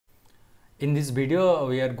In this video,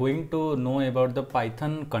 we are going to know about the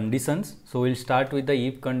Python conditions. So we'll start with the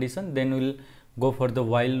if condition, then we'll go for the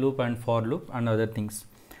while loop and for loop and other things.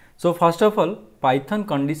 So first of all, Python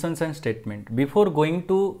conditions and statement. Before going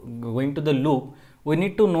to the loop, we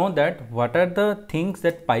need to know that what are the things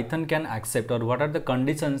that Python can accept, or what are the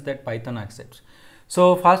conditions that Python accepts.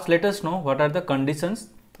 So first, let us know what are the conditions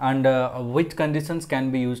and which conditions can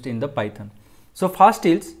be used in the Python. So first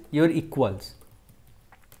is your equals.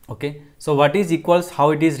 Okay, so what is equals, how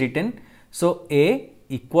it is written? So A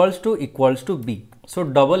equals to B. So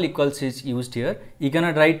double equals is used here. You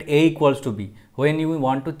cannot write A equals to B. When you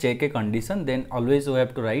want to check a condition, then always you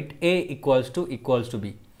have to write A equals to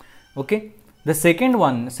B. Okay, the second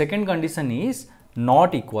condition is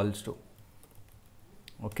not equals to.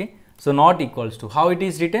 Okay, so not equals to, how it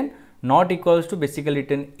is written? Not equals to, basically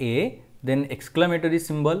written A, then exclamatory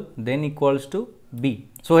symbol, then equals to B.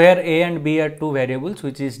 So here A and B are two variables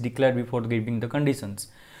which is declared before giving the conditions.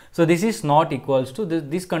 So this is not equals to,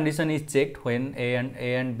 this condition is checked when A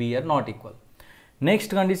and B are not equal. Next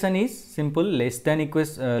condition is simple less than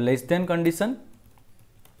condition.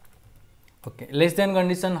 Okay, less than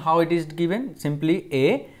condition, how it is given? Simply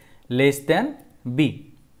A less than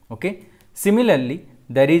B. Okay, similarly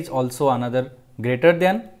there is also another greater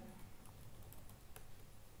than.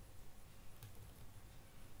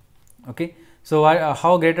 Okay, so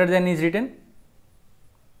how greater than is written?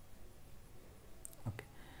 Okay,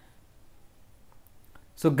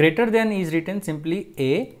 so greater than is written simply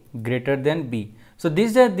A greater than B. So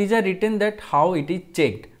these are written that how it is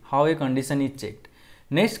checked, how a condition is checked.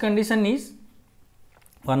 Next condition is,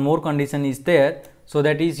 one more condition is there, so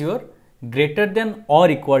that is your greater than or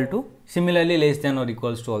equal to, similarly less than or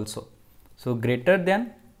equals to also. So greater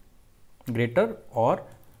than, greater or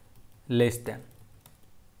less than.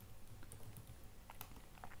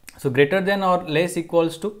 So greater than or less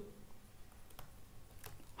equals to,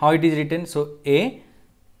 how it is written? So A,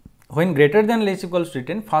 when greater than less equals to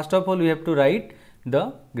written, first of all we have to write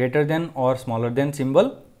the greater than or smaller than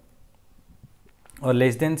symbol or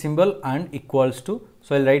less than symbol and equals to.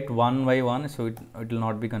 So I'll write one by one, so it will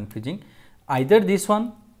not be confusing. Either this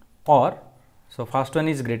one or, so first one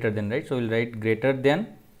is greater than, right? So we'll write greater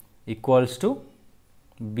than equals to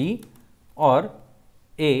B, or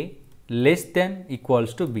A less than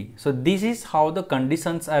equals to B. So this is how the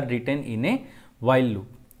conditions are written in a while loop,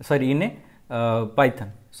 in a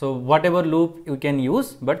Python. So whatever loop you can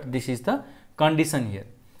use, but this is the condition here.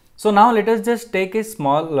 So now let us just take a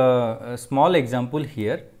small example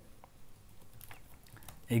here,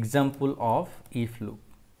 example of if loop.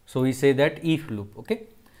 So we say that if loop. Okay,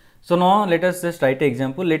 so now let us just write an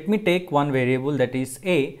example. Let me take one variable, that is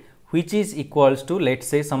A, which is equals to, let's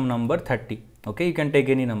say, some number 30. Okay, you can take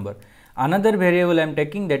any number. Another variable I am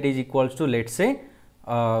taking, that is equals to, let's say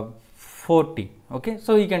 40. Okay,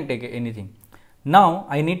 so you can take anything. Now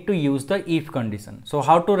I need to use the if condition. So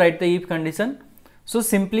how to write the if condition? So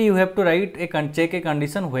simply you have to write check a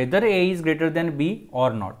condition whether A is greater than B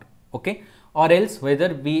or not. Okay, or else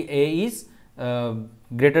whether A is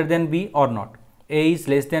greater than B or not, A is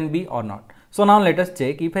less than B or not. So now let us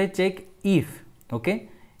check. If I check if, okay,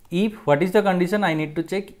 if, what is the condition I need to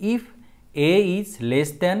check? If A is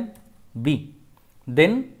less than B,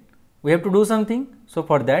 then we have to do something. So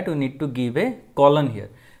for that we need to give a colon here.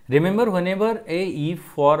 Remember, whenever a if,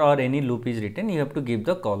 for or any loop is written, you have to give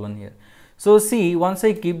the colon here. So see, once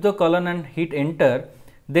I keep the colon and hit enter,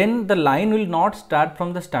 then the line will not start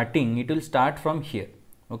from the starting, it will start from here.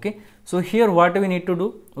 Okay, so here what we need to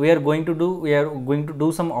do? We are going to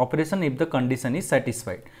do some operation if the condition is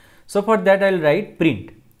satisfied. So for that I will write print.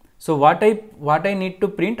 So what I need to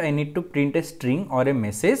print? I need to print a string or a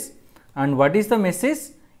message. And what is the message?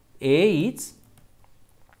 A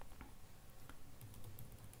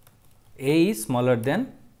is smaller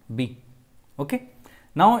than B. Okay.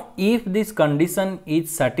 Now if this condition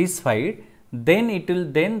is satisfied, then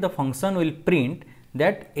the function will print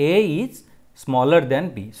that A is smaller than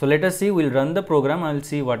B. So let us see, we'll run the program and we'll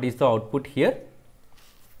see what is the output here.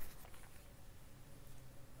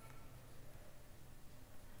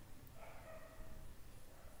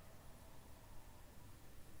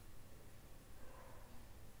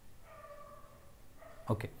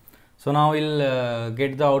 Okay, so now we'll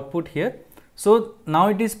get the output here. So now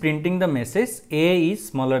it is printing the message A is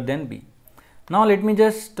smaller than B. Now let me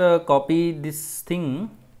just copy this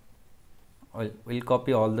thing. We'll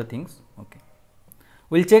copy all the things. Okay,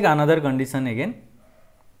 we'll check another condition again.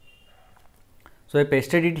 So I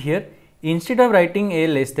pasted it here. Instead of writing A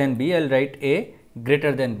less than B, I'll write A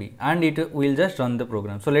greater than B, and it will just run the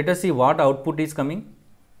program. So let us see what output is coming.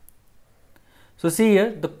 So see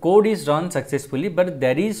here, the code is run successfully, but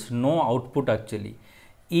there is no output actually.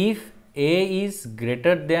 If A is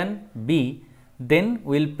greater than B, then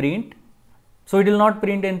we'll print. So it will not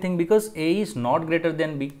print anything because A is not greater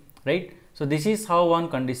than B, right? So this is how one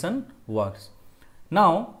condition works.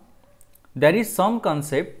 Now there is some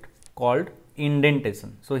concept called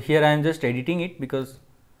indentation. So here I am just editing it because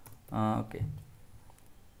okay.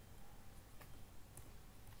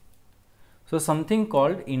 So something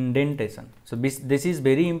called indentation. So this is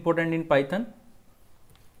very important in Python.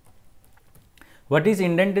 What is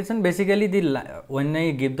indentation? Basically, when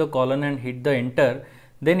I give the colon and hit the enter,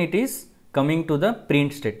 then it is coming to the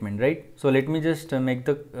print statement, right? So let me just make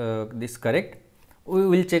the this correct. We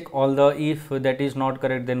will check all the, if that is not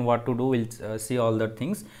correct, then what to do, we'll see all the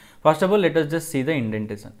things. First of all, let us just see the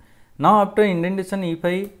indentation. Now after indentation, if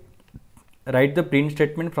I write the print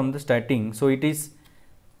statement from the starting, so it is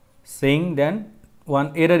saying then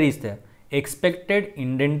one error is there, expected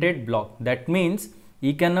indented block. That means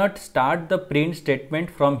you cannot start the print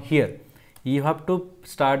statement from here. You have to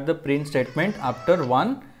start the print statement after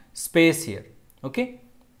one space here. Okay,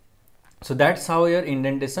 so that's how your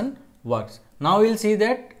indentation works. Now we'll see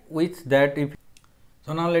that with that. If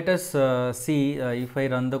so, now let us see if I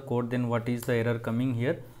run the code, then what is the error coming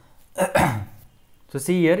here. So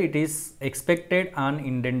see here, it is expected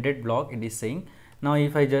unindented block, it is saying. Now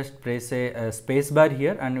if I just press a space bar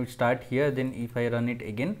here and we start here, then if I run it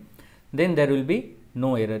again, then there will be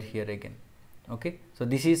no error here again. Okay, so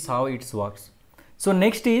this is how it works. So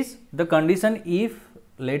next is the condition. If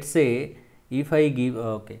let's say if I give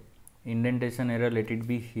okay, indentation error, let it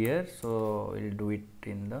be here. So we'll do it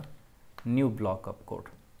in the new block of code.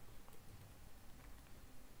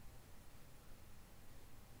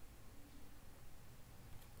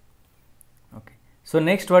 Okay, so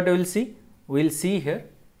next what we will see, we will see here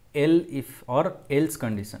if or else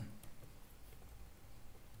condition.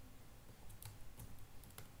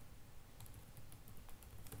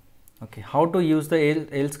 Okay, how to use the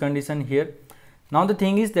else condition here. Now the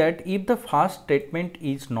thing is that if the first statement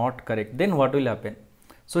is not correct, then what will happen?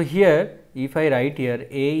 So here if I write here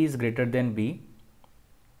A is greater than B,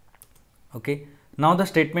 okay, now the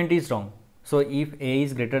statement is wrong. So if A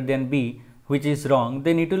is greater than B, which is wrong,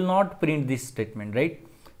 then it will not print this statement, right?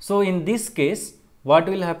 So in this case what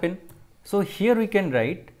will happen? So here we can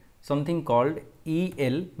write something called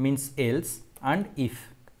EL, means else, and if.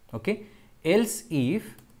 Okay, else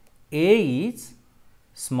if A is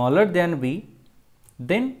smaller than B,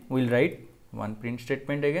 then we will write one print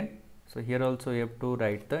statement again. So here also you have to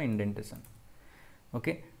write the indentation.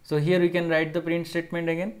 Okay, so here we can write the print statement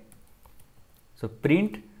again. So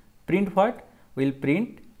print what? We will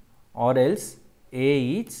print or else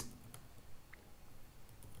A is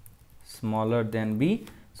smaller than B.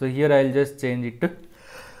 So here I will just change it to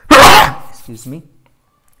excuse me,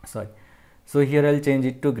 sorry. So here I will change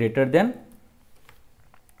it to greater than.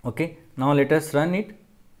 Okay, now let us run it.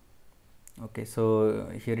 Okay, so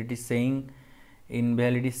here it is saying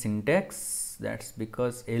invalid syntax. That's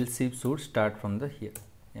because else if should start from the here.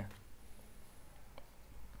 Yeah.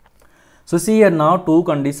 So see here, now two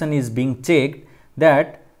condition is being checked,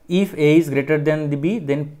 that if A is greater than the B,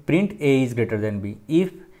 then print A is greater than B.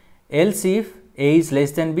 Else if A is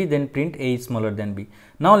less than B, then print A is smaller than B.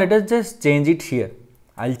 Now let us just change it here.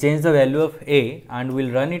 I'll change the value of A and we'll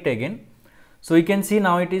run it again. So you can see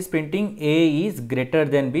now it is printing A is greater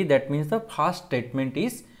than B. That means the first statement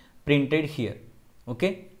is printed here.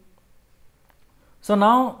 Okay. So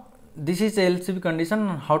now this is else if condition.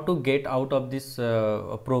 How to get out of this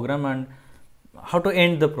program and how to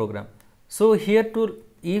end the program. So here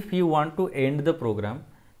if you want to end the program,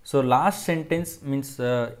 so last sentence means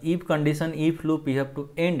if condition, if loop, you have to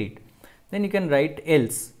end it. Then you can write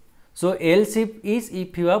else. So else if is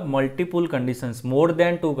if you have multiple conditions, more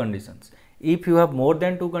than two conditions. If you have more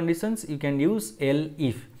than two conditions, you can use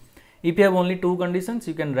if. If you have only two conditions,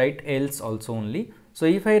 you can write else also only. So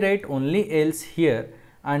if I write only else here,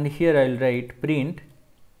 and here I will write print,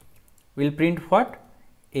 will print what?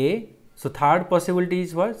 A. So third possibility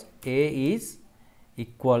is what? A is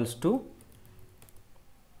equals to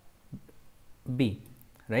B,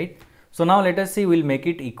 right? So now let us see, we'll make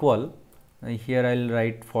it equal. Here I will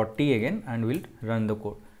write 40 again and we'll run the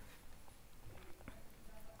code.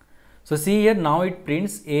 So see here, now it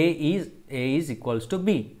prints A is equals to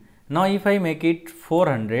B. Now if I make it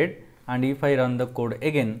 400 and if I run the code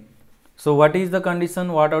again, so what is the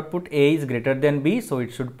condition? What output? A is greater than B, so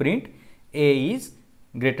it should print A is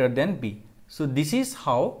greater than B. So this is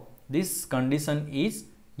how this condition is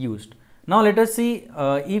used. Now let us see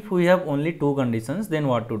if we have only two conditions, then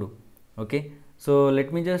what to do. Okay, so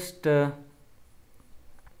let me just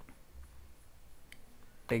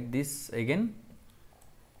take this again.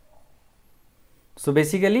 So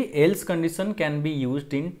basically else condition can be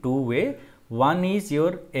used in two way. One is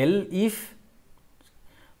your if,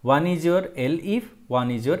 one is your if,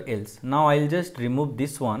 one is your else. Now I will just remove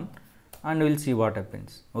this one and we will see what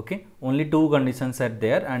happens. Okay, only two conditions are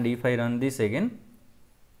there, and if I run this again,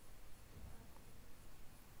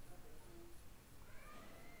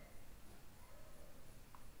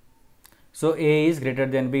 so A is greater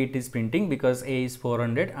than B, it is printing because A is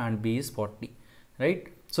 400 and B is 40, right?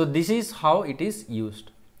 So this is how it is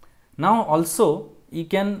used. Now also you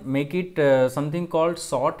can make it something called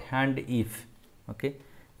shorthand if. Okay,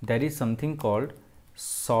 there is something called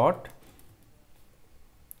shorthand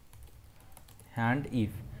if.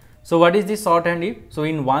 So what is this shorthand if? So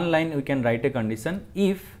in one line we can write a condition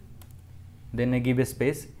if, then I give a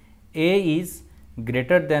space, A is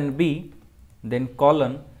greater than B, then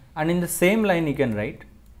colon, and in the same line you can write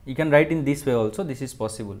in this way also, this is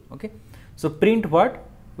possible. Okay, so print what?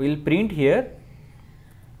 We will print here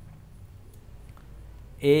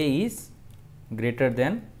A is greater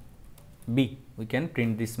than B, we can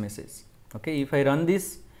print this message. Okay, if I run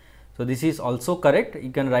this, so this is also correct,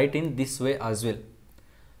 you can write in this way as well.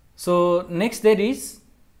 So next there is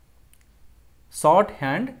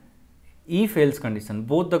shorthand if else condition,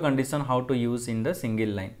 both the condition how to use in the single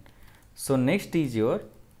line. So next is your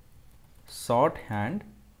shorthand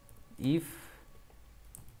if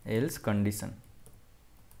else condition.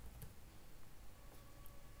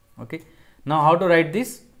 Okay, now how to write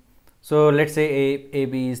this? So let's say A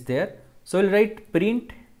B is there, so we'll write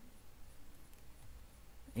print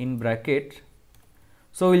in bracket.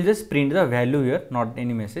 So we'll just print the value here, not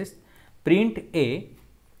any message. Print A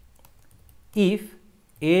if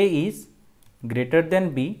A is greater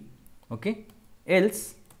than B, okay,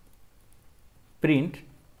 else print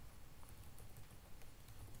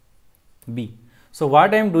B. So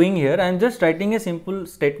what I am doing here, I am just writing a simple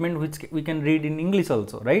statement which we can read in English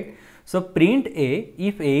also, right? So print A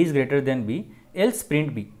if A is greater than B, else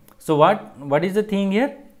print B. So what is the thing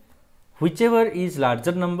here? Whichever is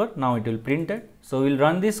larger number, now it will print that. So we will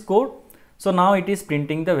run this code. So now it is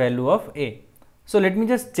printing the value of A. So let me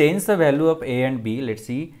just change the value of A and B. Let's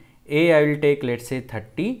see, A I will take, let's say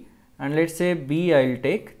 30, and let's say B I will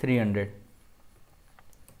take 300.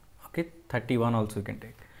 Okay, 31 also you can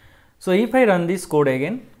take. So if I run this code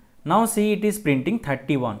again, now see it is printing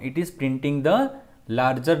 31, it is printing the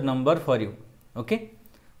larger number for you. Okay,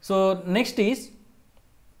 so next is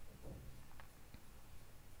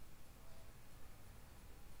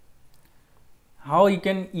how you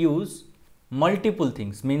can use multiple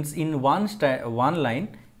things, means in one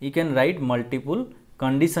line you can write multiple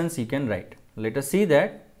conditions you can write. Let us see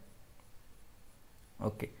that.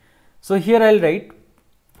 Okay, so here I will write,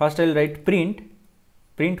 first I will write print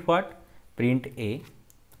what? Print A.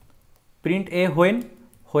 Print A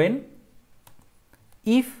when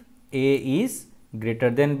if A is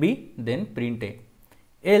greater than B, then print A.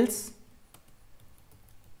 Else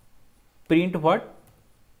print what?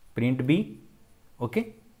 Print B.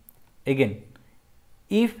 Okay, again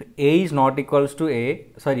if A is not equals to A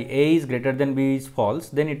is greater than B is false,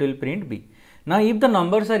 then it will print B. Now if the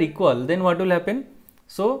numbers are equal, then what will happen?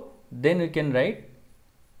 So then we can write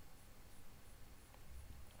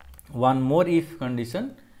one more if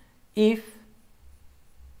condition, if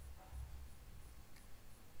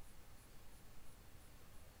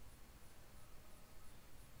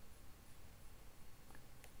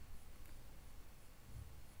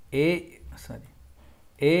A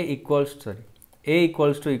equals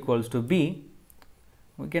to B,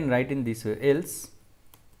 we can write in this way, else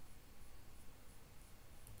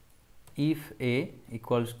if A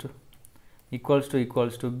equals to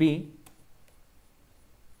B,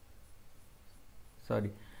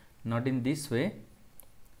 not in this way.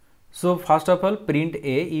 So first of all print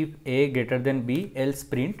A if A greater than B, else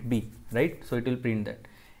print B, right? So it will print that.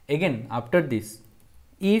 Again after this,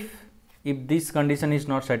 if this condition is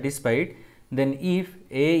not satisfied, then if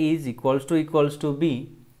A is equals to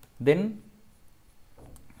B, then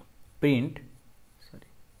print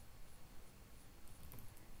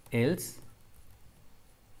else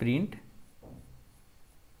print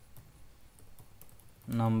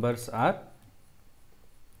numbers are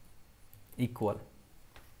equal.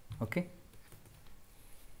 Okay,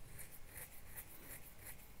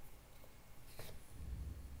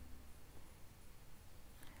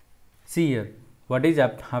 see here what is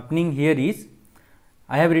happening here is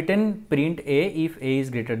I have written print A if A is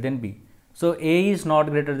greater than B. So A is not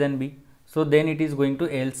greater than B, so then it is going to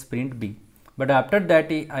else print B. But after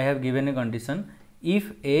that I have given a condition,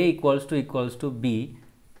 if A equals to B,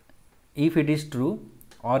 if it is true,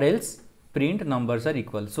 or else print numbers are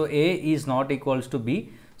equal. So A is not equals to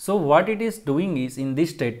B. So what it is doing is in this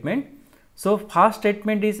statement, so first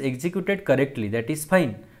statement is executed correctly, that is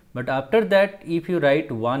fine. But after that, if you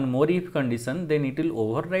write one more if condition, then it will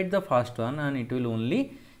override the first one and it will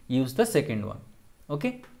only use the second one.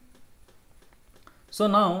 Okay. So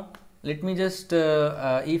now let me just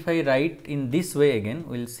if I write in this way again,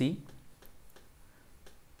 we will see.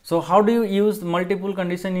 So how do you use multiple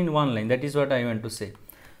condition in one line? That is what I want to say.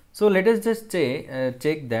 So let us just say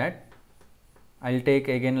check that. I will take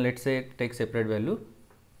again, let's say take separate value,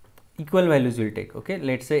 equal values will take. Okay,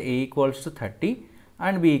 let's say A equals to 30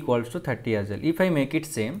 and B equals to 30 as well. If I make it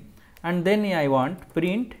same, and then I want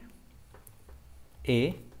print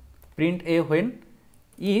A when,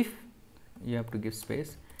 if you have to give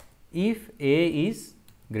space, if A is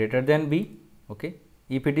greater than B. Okay,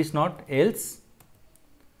 if it is not, else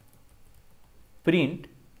print,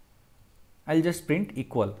 I will just print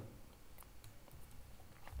equal,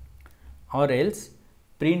 or else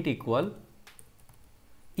print equal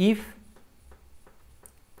if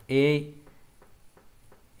A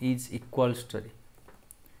is equals to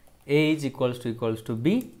A is equals to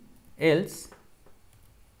B, else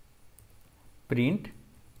print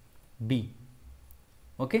B.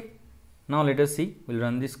 Okay. Now let us see, we will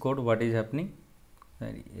run this code, what is happening.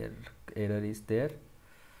 Error is there.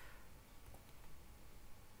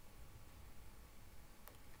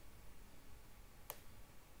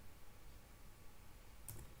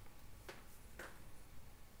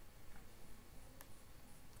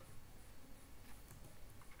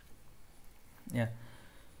 Yeah.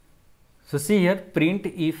 So see here, print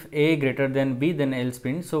if A greater than B, then else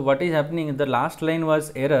print. So what is happening, the last line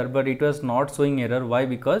was error, but it was not showing error. Why?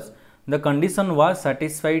 Because the condition was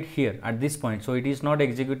satisfied here at this point. So it is not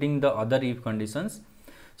executing the other if conditions.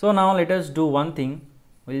 So now let us do one thing,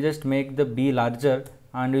 we will just make the B larger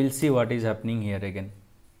and we will see what is happening here again.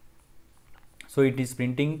 So it is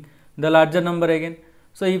printing the larger number again.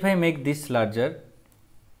 So if I make this larger,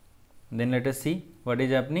 then let us see what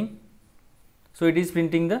is happening. So it is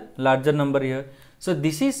printing the larger number here. So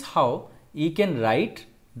this is how you can write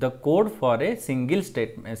the code for a single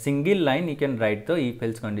statement, a single line. You can write the if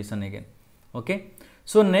else condition again. Okay.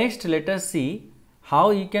 So next let us see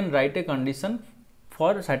how you can write a condition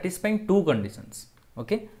for satisfying two conditions.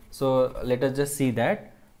 Okay. So let us just see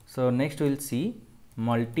that. So next we will see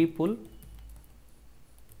multiple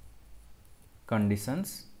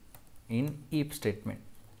conditions in if statement.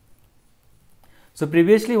 So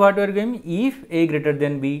previously what we are giving, if A greater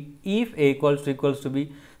than B, if A equals to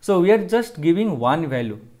B. So we are just giving one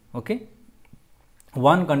value, okay,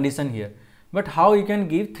 one condition here. But how you can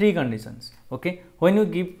give three conditions? Okay, when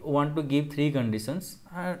you want to give three conditions,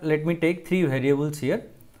 let me take three variables here.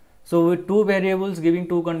 So with two variables giving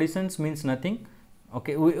two conditions means nothing.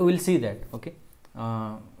 Okay, we will see that. Okay,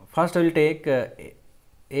 first I will take A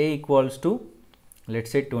equals to,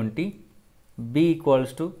 let's say 20, B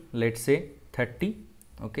equals to, let's say 30.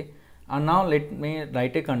 Okay, and now let me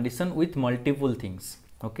write a condition with multiple things.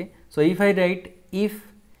 Okay, so if I write if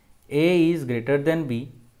A is greater than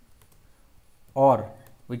B, or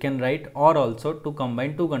we can write or also to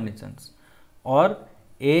combine two conditions, or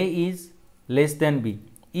A is less than B.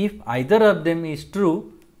 If either of them is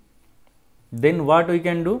true, then what we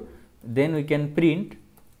can do? Then we can print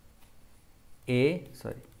A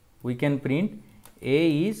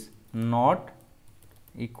is not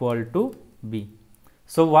equal to B.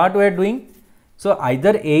 So what we are doing? So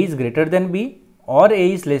either A is greater than B or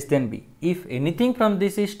A is less than B. If anything from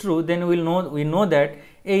this is true, then we know that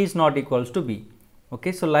A is not equals to B.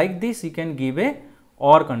 Okay, so like this you can give a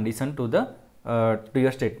or condition to the to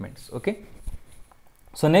your statements. Okay,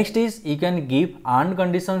 so next is you can give and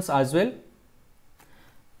conditions as well.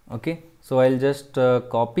 Okay, so I will just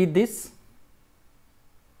copy this.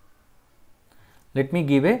 Let me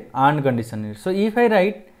give a and condition here. So if I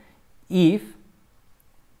write if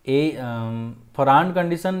A for and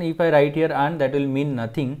condition, if I write here and, that will mean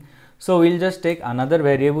nothing. So we will just take another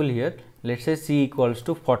variable here. Let's say C equals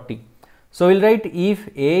to 40. So we will write if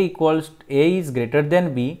A is greater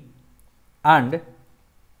than B and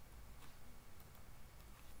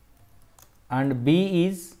B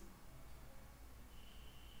is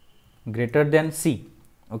greater than C.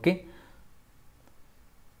 Okay,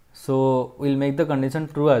 so we will make the condition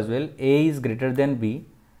true as well. A is greater than B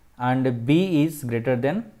and B is greater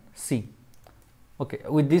than C. Okay,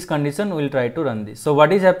 with this condition we will try to run this. So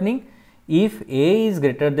what is happening? If A is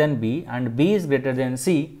greater than B and B is greater than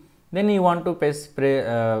C, then you want to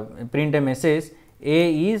print a message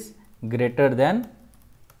A is greater than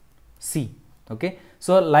C. Okay,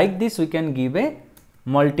 so like this we can give a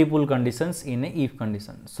multiple conditions in a if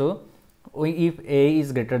condition. So if A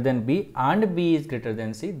is greater than B and B is greater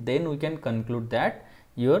than C, then we can conclude that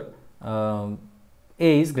your A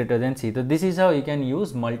is greater than C. So this is how you can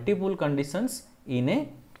use multiple conditions in a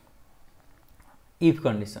if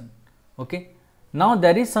condition. Okay. Now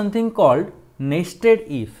there is something called nested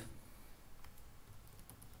if.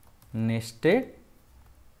 Nested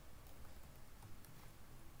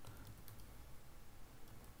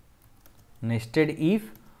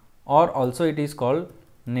if, or also it is called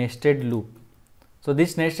nested loop. So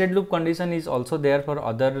this nested loop condition is also there for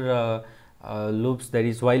other loops, there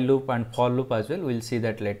is while loop and for loop as well, we will see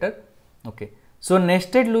that later. Okay. So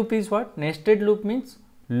nested loop is what? Nested loop means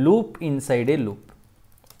loop inside a loop.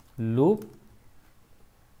 Loop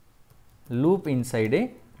inside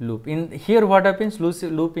a loop. In here what happens?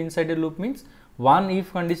 Loop inside a loop means one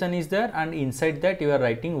if condition is there and inside that you are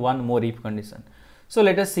writing one more if condition. So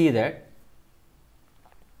let us see that.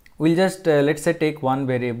 We'll just let us say take one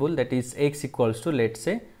variable, that is x equals to, let us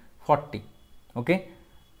say 40. Okay.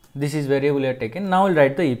 This is variable we have taken. Now we'll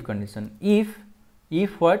write the if condition. If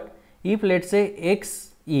what? If let us say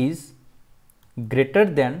x is greater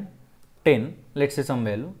than 10, let us say some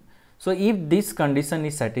value. So if this condition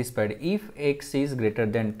is satisfied, if x is greater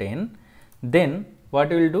than 10, then what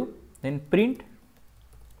we will do? Then print.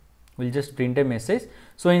 We will just print a message.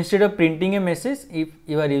 So instead of printing a message, if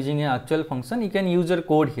you are using an actual function, you can use your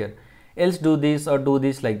code here, else do this or do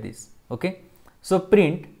this like this. Okay. So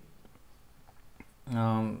print,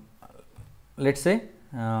 let us say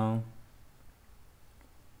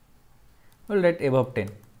we'll write above 10.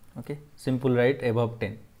 Okay. Simple write above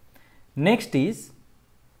 10. Next is,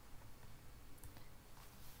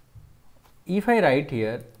 if I write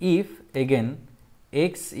here, if again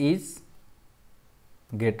x is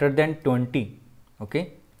greater than 20.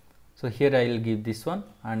 Okay. So here I will give this one,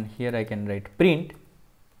 and here I can write print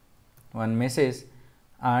one message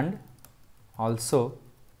and also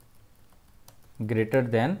greater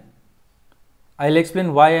than. I will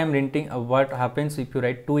explain why I am printing what happens if you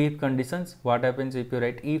write two if conditions, what happens if you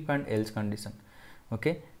write if and else condition.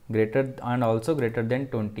 Okay. Greater and also greater than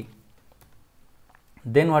 20.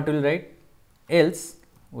 Then what we will write? Else,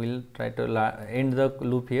 we will try to end the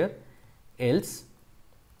loop here, else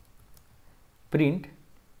print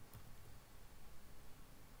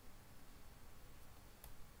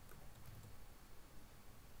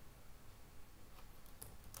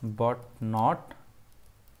but not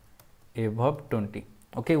above 20.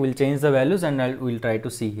 Okay, we will change the values and we will try to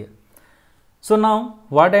see here. So now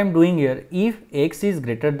what I am doing here, if x is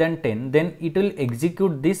greater than 10, then it will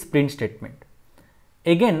execute this print statement.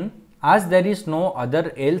 Again, as there is no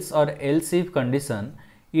other else or else if condition,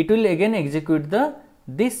 it will again execute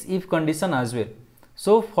this if condition as well.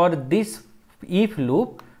 So for this if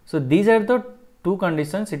loop, so these are the two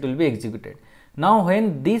conditions it will be executed. Now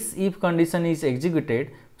when this if condition is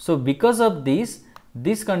executed, so because of this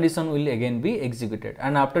condition will again be executed,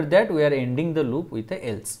 and after that we are ending the loop with a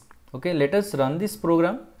else. Okay, let us run this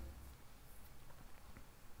program.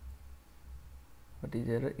 What is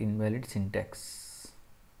error? Invalid syntax.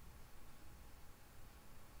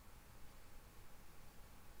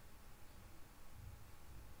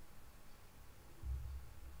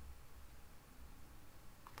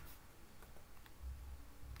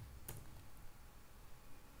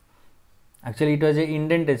 Actually it was a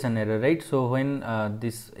indentation error, right? So when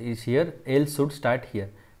this is here, else should start here,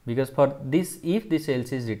 because for this if, this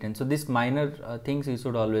else is written. So this minor things you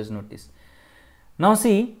should always notice. Now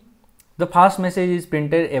see, the first message is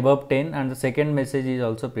printed above 10 and the second message is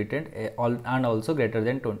also printed and also greater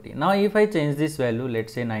than 20. Now if I change this value, let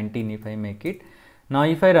us say 19, if I make it, now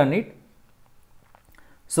if I run it,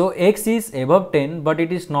 so x is above 10 but it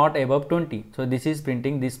is not above 20. So this is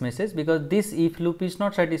printing this message because this if loop is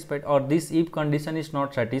not satisfied, or this if condition is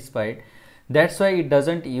not satisfied. That's why it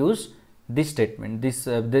doesn't use this statement, this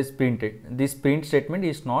print statement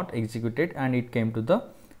is not executed and it came to the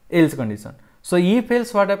else condition. So if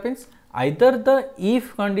else, what happens? Either the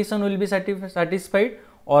if condition will be satisfied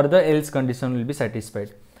or the else condition will be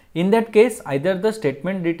satisfied. In that case, either the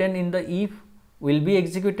statement written in the if will be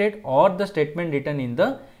executed or the statement written in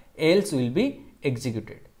the else will be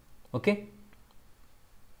executed. Okay.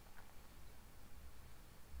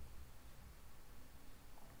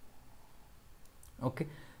 Okay.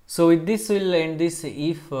 So with this we will end this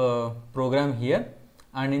if program here,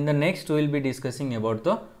 and in the next we will be discussing about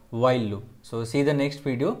the while loop. So see the next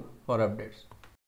video for updates.